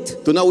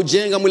built.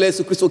 Tunaujenga mwili wa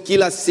Yesu Kristo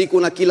kila siku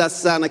na kila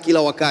saa na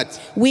kila wakati.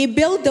 We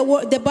build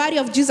the body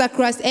of Jesus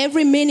Christ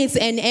every minute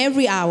and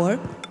every hour.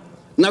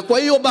 Na kwa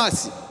hiyo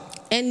basi,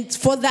 and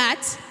for that,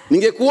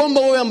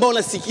 ningekuomba wewe ambao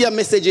unasikia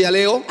message ya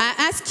leo,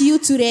 I ask you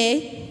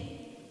today,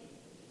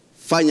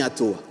 fanya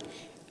hatua.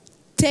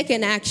 take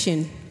an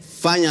action.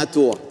 Fanya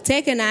hatua.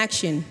 Take an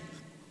action.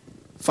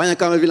 Fanya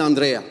kama vile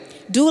Andrea.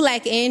 Do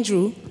like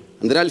Andrew.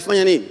 Andrea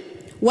alifanya nini?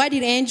 What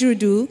did Andrew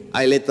do?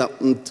 Alileta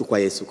mtu kwa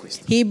Yesu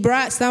Kristo. He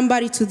brought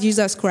somebody to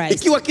Jesus Christ.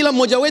 Ikiwa kila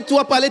mmoja wetu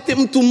hapa alete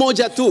mtu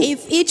mmoja tu, If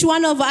each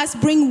one of us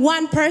bring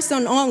one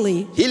person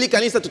only, hili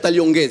kanisa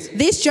tutaliongeza.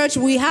 this church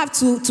we have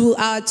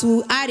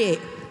to add it.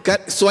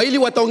 Swahili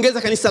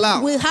wataongeza kanisa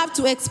lao. We'll have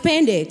to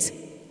expand it.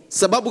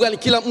 Sababu gani?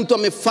 Kila mtu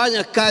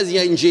amefanya kazi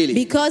ya injili.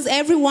 Because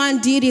everyone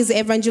did his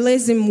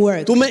evangelism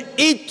work.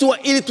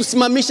 Tumeitwa ili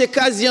tusimamishe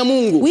kazi ya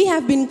Mungu. We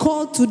have been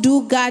called to do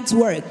God's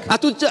work.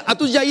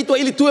 Hatujaitwa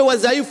ili tuwe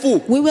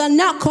wadhaifu. We were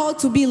not called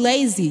to be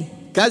lazy.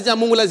 Kazi ya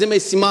Mungu lazima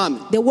isimame.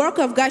 The work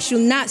of God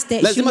should not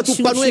stay. Lazima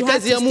tupanue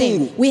kazi ya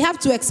Mungu. We have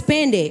to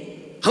expand it.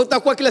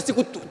 Hautakuwa kila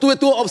siku tuwe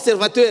tu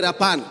observateur,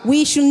 hapana.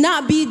 We should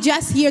not be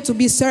just here to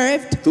be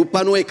served.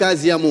 Tupanue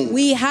kazi ya Mungu.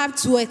 We have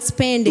to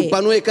expand it.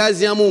 Tupanue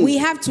kazi ya Mungu. We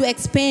have to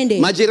expand it.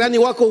 Majirani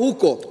wako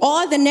huko.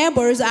 All the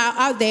neighbors are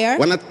out there.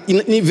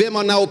 Ni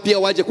vema nao pia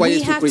waje kwa We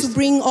Yesu have to Kristo.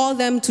 bring all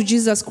them to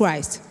Jesus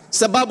Christ.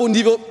 Sababu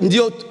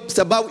ndio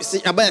sababu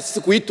ambaye sisi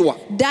kuitwa.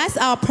 That's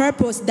our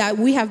purpose that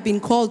we have been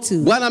called to.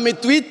 Bwana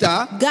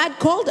ametuita God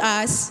called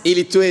us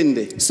ili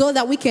tuende. so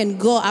that we can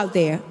go out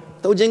there.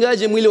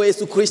 Taujengaje mwili wa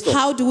Yesu Kristo?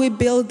 How do we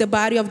build the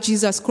body of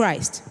Jesus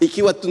Christ?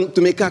 Ikiwa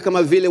tumekaa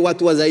kama vile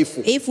watu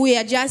wadhaifu. If we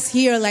are just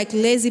here like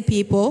lazy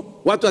people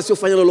Watu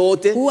wasiofanya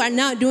lolote. who are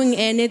not doing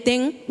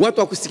anything, Watu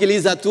wa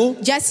kusikiliza tu.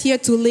 just here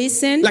to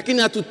listen,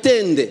 Lakini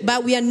hatutende.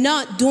 but we are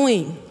not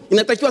doing.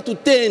 Inatakiwa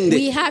tutende.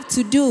 We have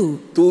to do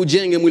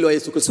Tujenge mwili wa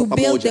Yesu Kristo to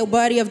build the pamoja.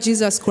 body of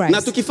Jesus Na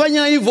Christ.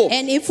 tukifanya hivyo,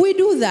 And if we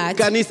do that,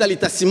 kanisa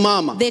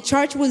litasimama. the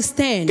church will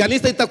stand.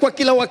 Kanisa itakuwa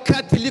kila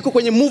wakati liko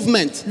kwenye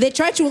movement. The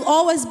church will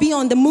always be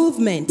on the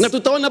movement. Na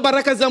tutaona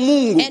baraka za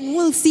Mungu. And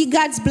we'll see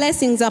God's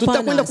blessings upon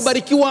Tutakwenda us.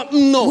 kubarikiwa We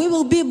mno.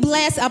 will be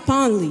blessed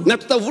uponly. Na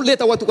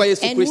tutavuleta watu kwa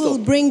Yesu And we'll Kristo.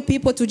 bring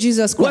people to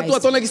Jesus Watu Christ.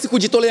 wataona kisi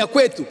kujitolea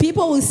kwetu.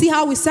 People will see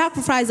how we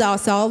sacrifice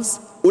ourselves.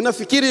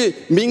 Unafikiri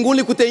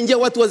mbinguni kutaingia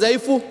watu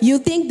wadhaifu? You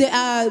think the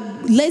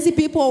lazy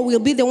people will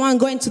be the one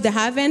going to the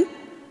heaven?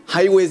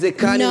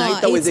 Haiwezekani na No, it's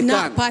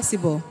haitawezekana. not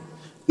possible.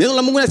 Neno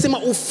la Mungu linasema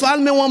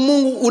ufalme wa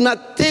Mungu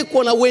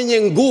unatekwa na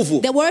wenye nguvu.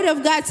 The word of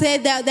God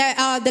said that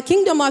the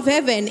kingdom of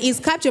heaven is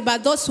captured by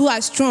those who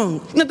are strong.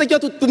 Tunatakiwa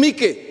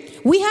tutumike.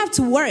 We have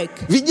to work.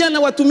 Vijana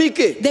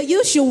watumike. The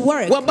youth should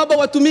work. Wababa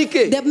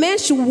watumike. The men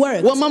should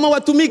work. Wamama The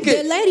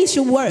watumike. ladies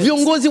should work.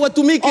 Viongozi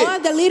watumike. All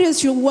the leaders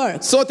should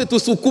work. Sote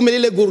tusukume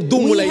lile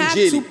gurudumu la We have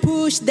to injili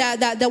push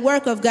the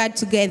work of God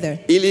together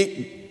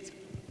ili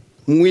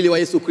mwili wa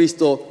Yesu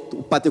Kristo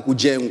upate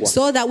kujengwa.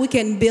 so that we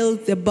can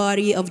build the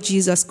body of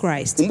Jesus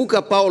Christ.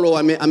 Kumbuka Paulo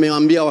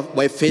amewaambia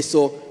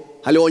Waefeso,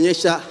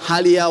 alionyesha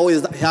hali yao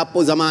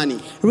hapo zamani.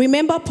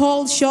 Remember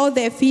Paul showed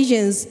the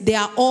Ephesians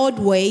their old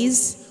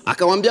ways.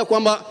 Akawaambia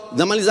kwamba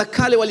zamani za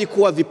kale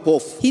walikuwa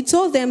vipofu. He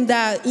told them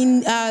that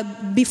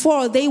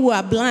before they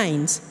were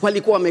blind,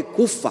 Walikuwa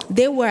wamekufa.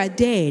 they were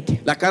dead.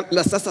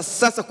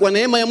 Sasa kwa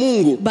neema ya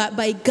Mungu But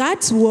by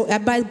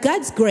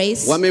God's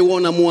grace,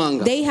 wameuona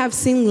mwanga. they have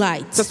seen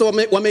light. Sasa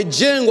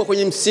wamejengwa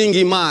kwenye msingi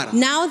imara.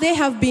 Now they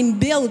have been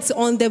built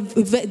on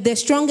the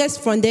strongest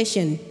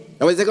foundation.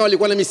 Inawezekana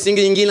walikuwa na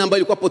misingi nyingine ambayo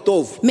ilikuwa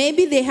potovu.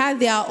 Maybe they had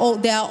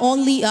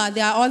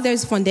their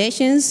others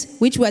foundations,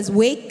 which was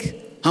weak,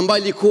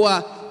 Ambayo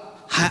ilikuwa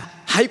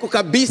haiko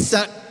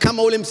kabisa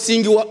kama ule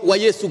msingi wa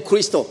Yesu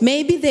Kristo.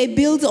 maybe they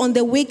built on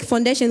the weak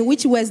foundation,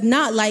 which was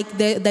not like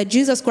the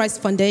Jesus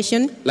Christ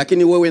foundation.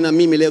 Lakini wewe na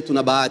mimi leo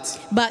tuna bahati.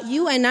 But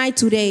you and I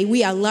today,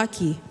 we are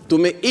lucky.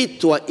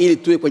 Tumeitwa ili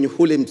tuwe kwenye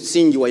ule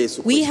msingi wa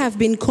Yesu We Kristo. have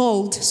been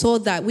called so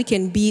that we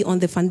can be on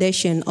the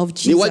foundation of Ni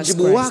Jesus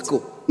wajibu Christ.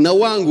 wako na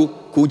wangu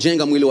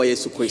kujenga mwili wa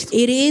Yesu Kristo.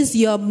 It is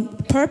your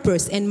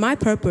purpose and my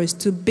purpose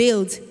to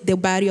build the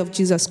body of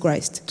Jesus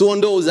Christ.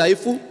 Tuondoe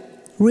udhaifu,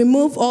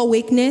 Remove all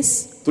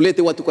weakness,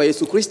 tulete watu kwa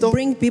Yesu Kristo.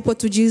 bring people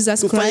to Jesus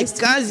Tufanye Christ.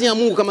 kazi ya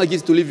Mungu kama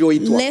jinsi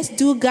tulivyoitwa. Let's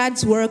do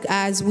God's work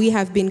as we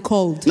have been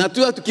called. Na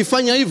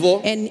tukifanya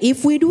hivyo And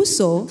if we do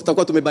so,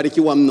 tutakuwa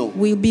tumebarikiwa mno.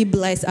 we'll be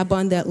blessed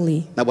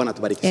abundantly. Na Bwana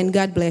atubariki. And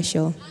God bless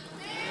you.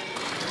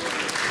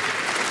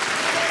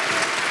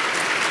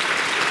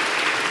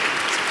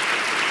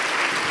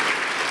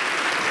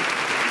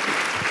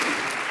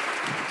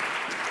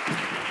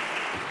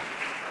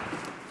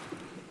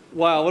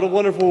 Wow, what a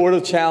wonderful word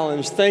of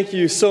challenge. Thank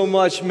you so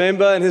much,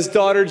 Memba, and his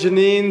daughter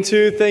Janine,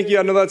 too. Thank you.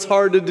 I know that's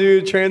hard to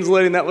do,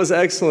 translating. That was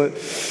excellent.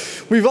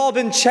 We've all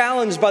been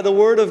challenged by the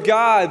word of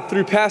God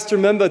through Pastor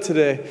Memba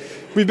today.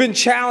 We've been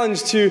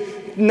challenged to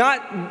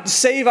not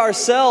save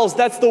ourselves.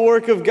 That's the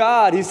work of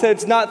God. He said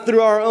it's not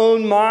through our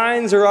own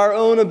minds or our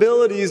own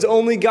abilities.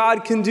 Only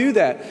God can do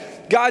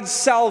that. God's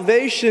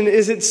salvation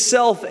is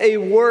itself a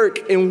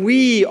work, and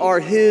we are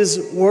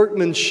His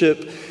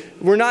workmanship.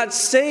 We're not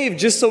saved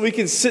just so we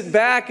can sit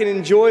back and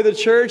enjoy the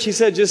church. He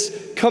said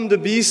just come to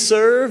be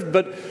served.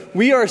 But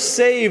we are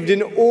saved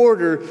in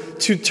order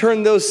to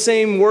turn those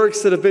same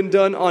works that have been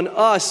done on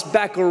us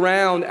back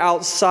around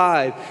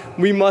outside.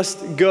 We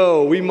must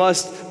go. We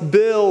must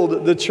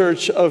build the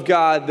church of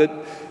God that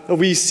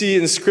we see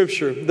in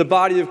Scripture, the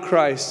body of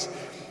Christ.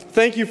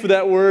 Thank you for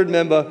that word,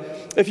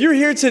 Memba. If you're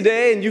here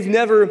today and you've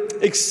never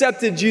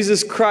accepted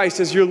Jesus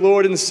Christ as your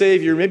Lord and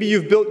Savior, maybe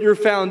you've built your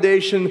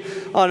foundation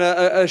on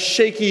a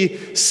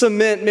shaky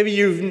cement, maybe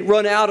you've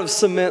run out of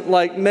cement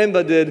like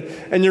Memba did,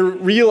 and you're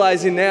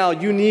realizing now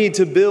you need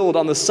to build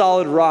on the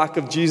solid rock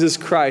of Jesus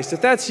Christ.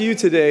 If that's you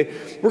today,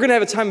 we're going to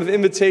have a time of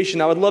invitation.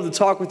 I would love to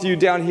talk with you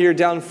down here,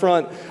 down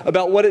front,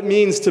 about what it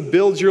means to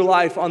build your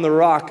life on the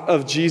rock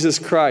of Jesus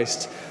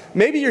Christ.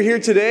 Maybe you're here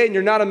today and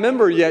you're not a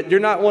member yet. You're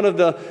not one of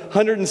the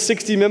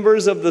 160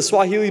 members of the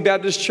Swahili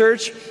Baptist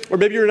Church, or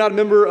maybe you're not a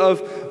member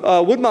of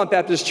Woodmont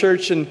Baptist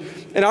Church and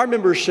our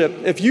membership.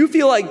 If you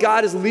feel like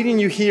God is leading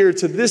you here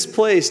to this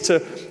place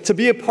to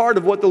be a part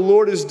of what the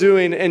Lord is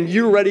doing, and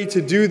you're ready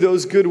to do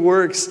those good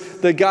works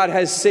that God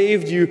has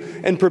saved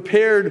you and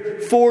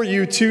prepared for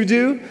you to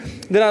do,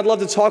 then I'd love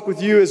to talk with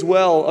you as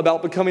well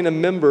about becoming a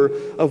member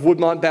of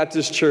Woodmont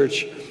Baptist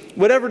Church.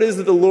 Whatever it is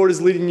that the Lord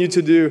is leading you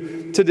to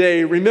do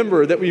today,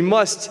 remember that we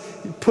must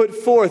put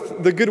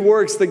forth the good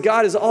works that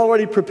God has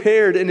already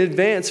prepared in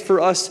advance for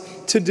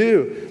us to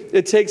do.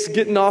 It takes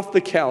getting off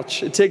the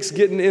couch. It takes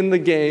getting in the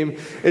game.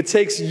 It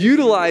takes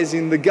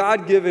utilizing the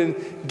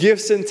God-given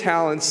gifts and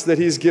talents that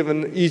He's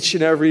given each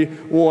and every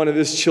one of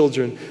His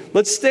children.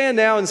 Let's stand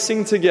now and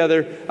sing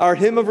together our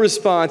hymn of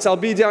response. I'll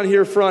be down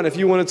here front if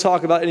you want to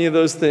talk about any of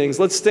those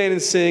things. Let's stand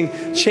and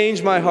sing,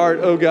 "Change My Heart,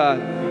 O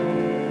God."